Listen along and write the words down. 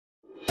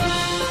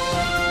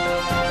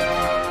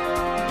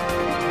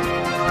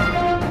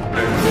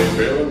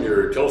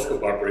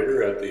telescope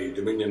operator at the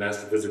Dominion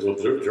Astrophysical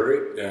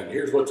Observatory, and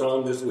here's what's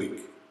on this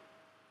week.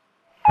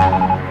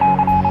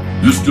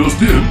 This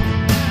just in.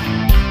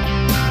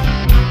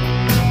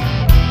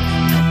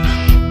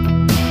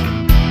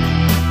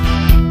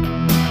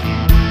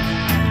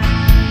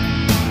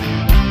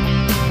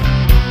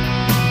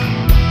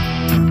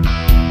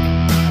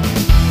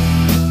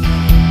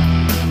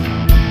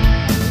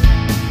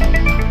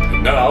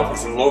 And now for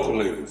some local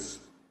news.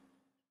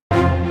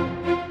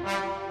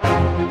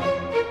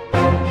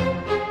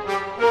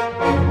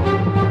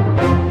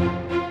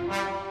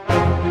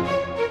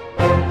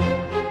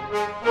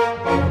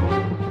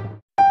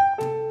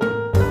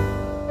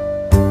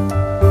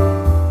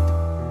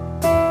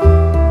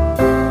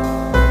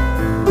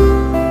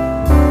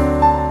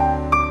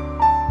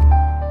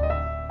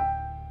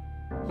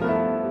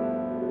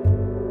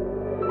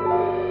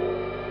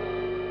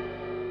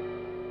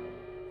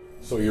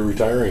 So you're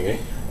retiring, eh?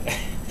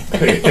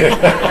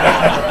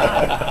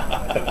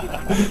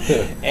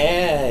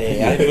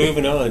 Hey, I'm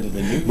moving on to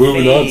the new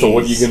Moving phase. on, so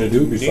what are you going to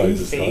do besides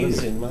New astronomy?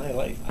 phase in my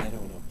life, I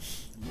don't know.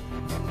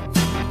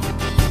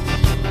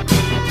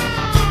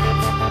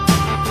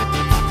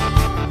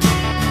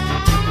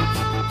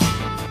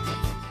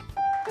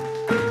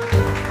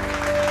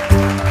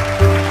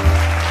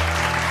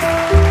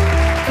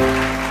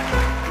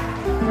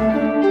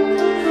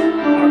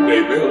 I'm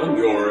Dave Balin,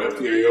 your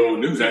FTAO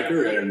news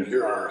anchor, and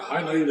here are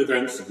highlighted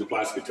events of the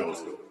Plasket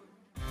Telescope.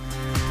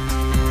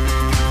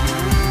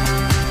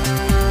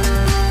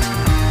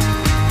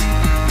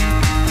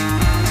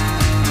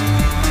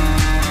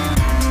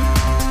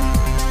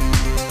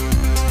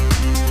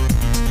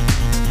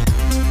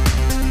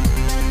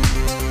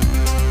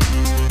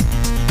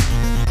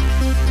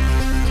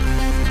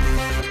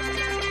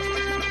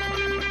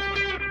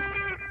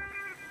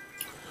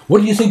 What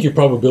do you think your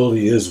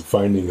probability is of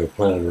finding a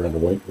planet around a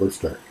white dwarf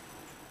star?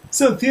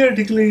 So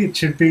theoretically, it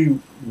should be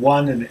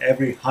 1 in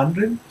every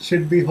 100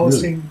 should be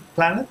hosting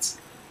planets.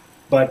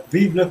 But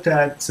we've looked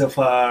at so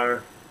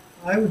far,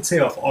 I would say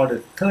of order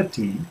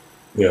 30,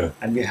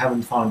 and we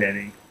haven't found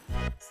any.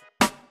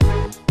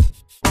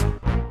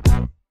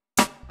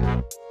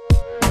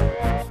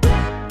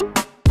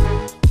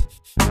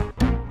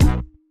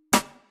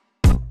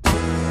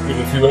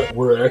 If you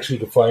were actually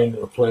to find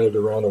a planet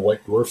around a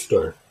white dwarf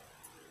star,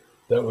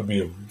 that would be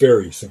a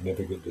very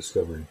significant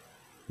discovery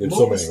in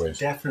so many ways.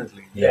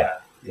 Definitely, Yeah.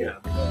 yeah.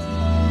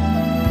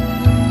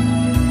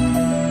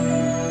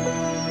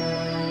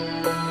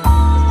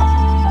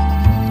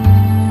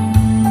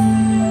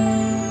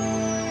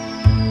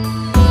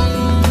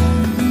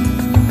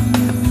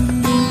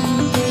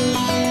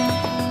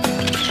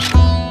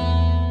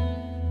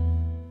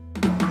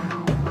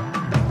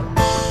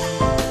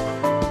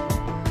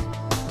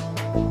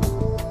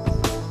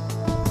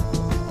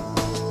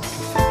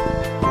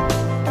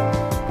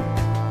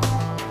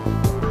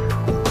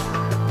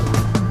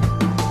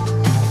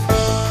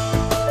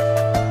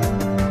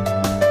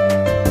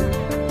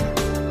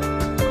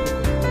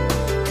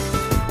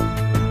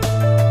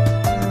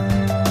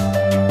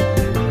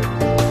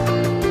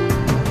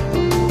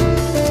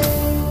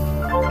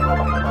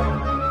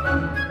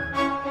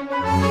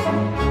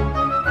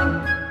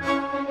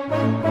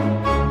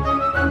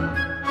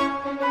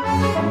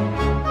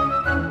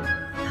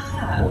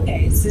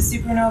 Okay, so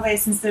supernovae,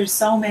 since there's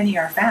so many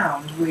are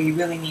found, we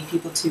really need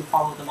people to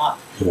follow them up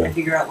and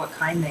figure out what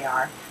kind they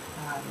are.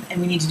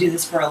 And we need to do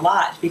this for a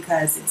lot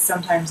because it's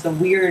sometimes the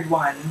weird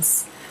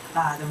ones,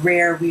 the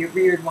rare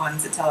weird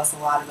ones that tell us a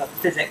lot about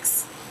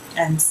physics.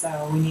 And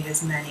so we need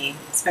as many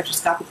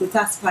spectroscopically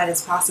classified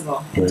as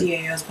possible. And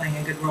DAO is playing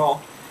a good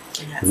role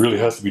in that. It really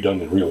has to be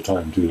done in real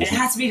time, too. It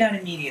has to be done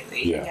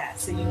immediately. Yeah.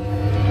 So you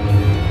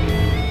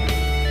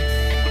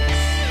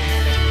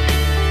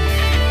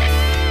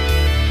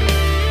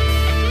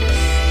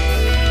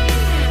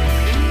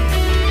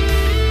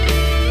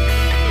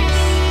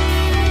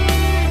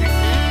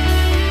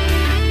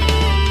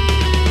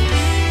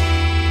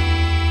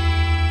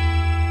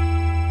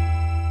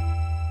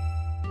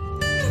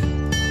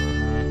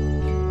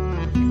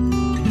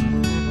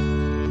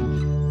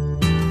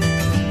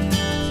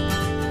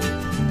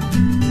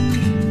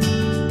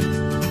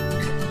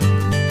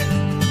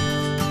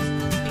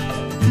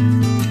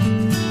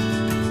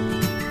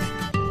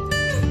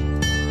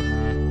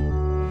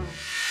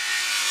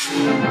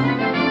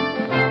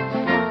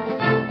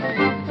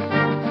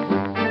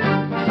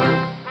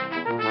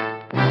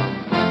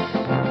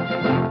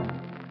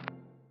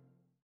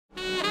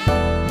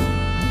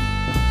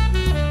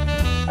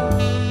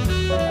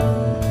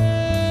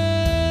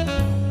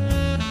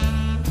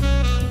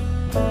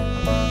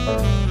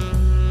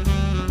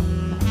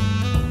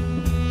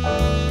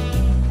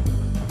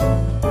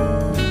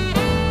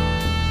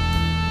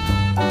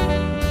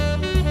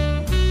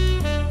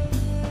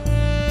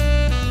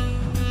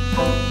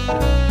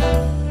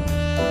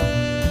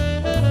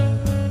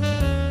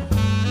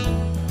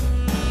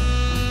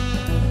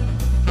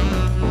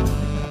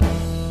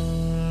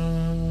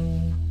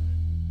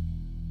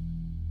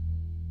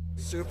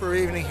Super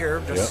evening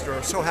here. Just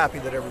so happy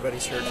that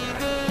everybody's here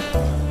tonight.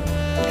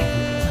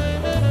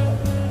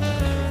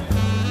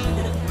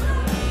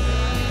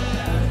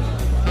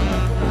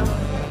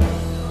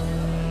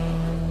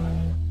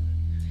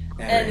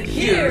 And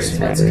here's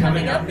what's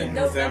coming up in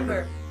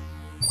November.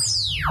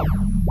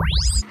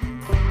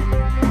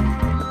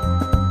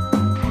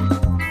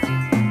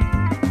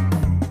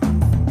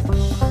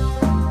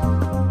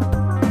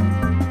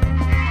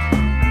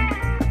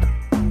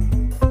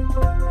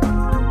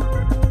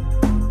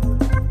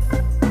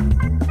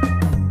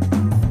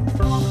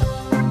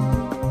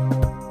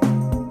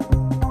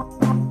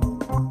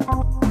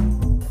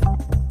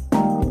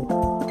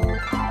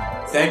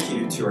 Thank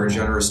you to our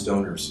generous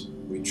donors.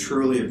 We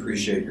truly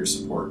appreciate your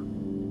support.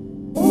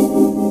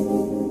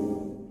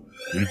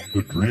 Keep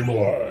the dream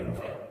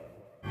alive.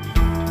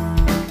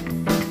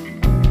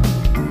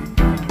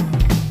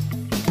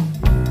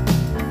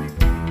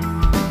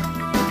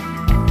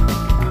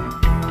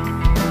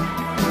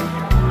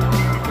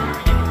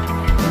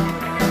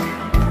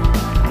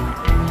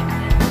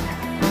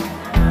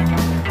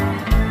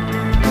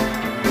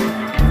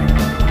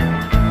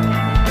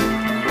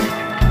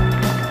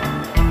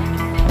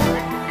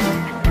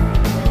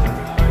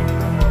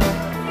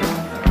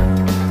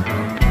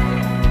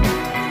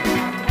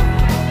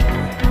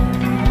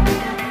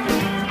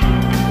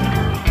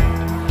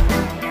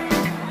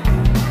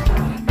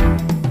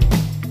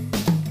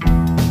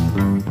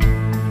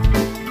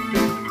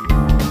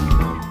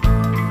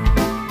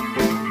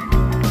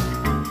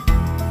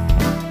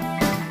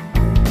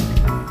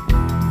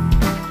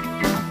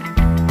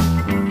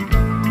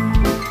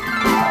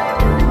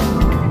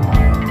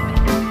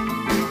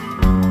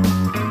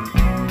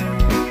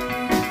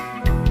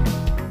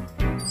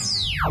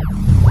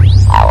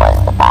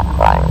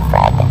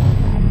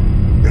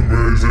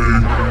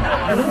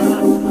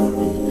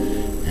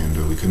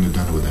 And we couldn't have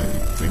done it without you.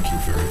 Thank you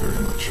very, very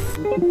much.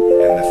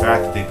 And the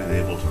fact that they've been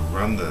able to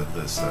run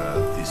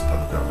these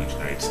public outreach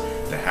nights,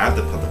 to have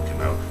the public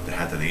come out, to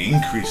have the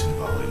increase in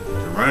volume,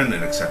 to run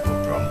an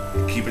acceptable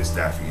program, to keep it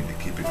staffing and to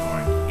keep it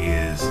going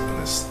is an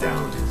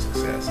astounding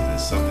success. And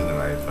it's something that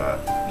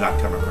I've not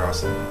come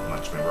across in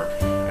much of my work,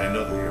 and I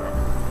know that they are.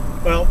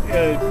 Well,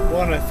 I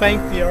want to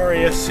thank the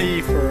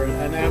RASC for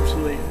an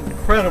absolutely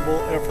incredible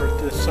effort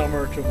this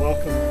summer to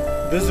welcome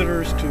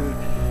visitors to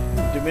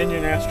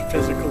Dominion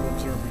Astrophysical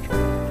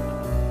Observatory.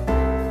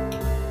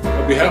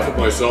 On behalf of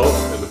myself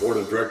and the Board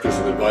of Directors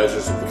and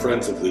Advisors of the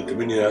Friends of the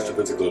Dominion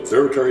Astrophysical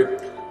Observatory,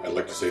 I'd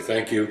like to say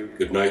thank you,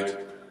 good night,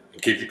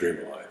 and keep your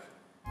dream alive.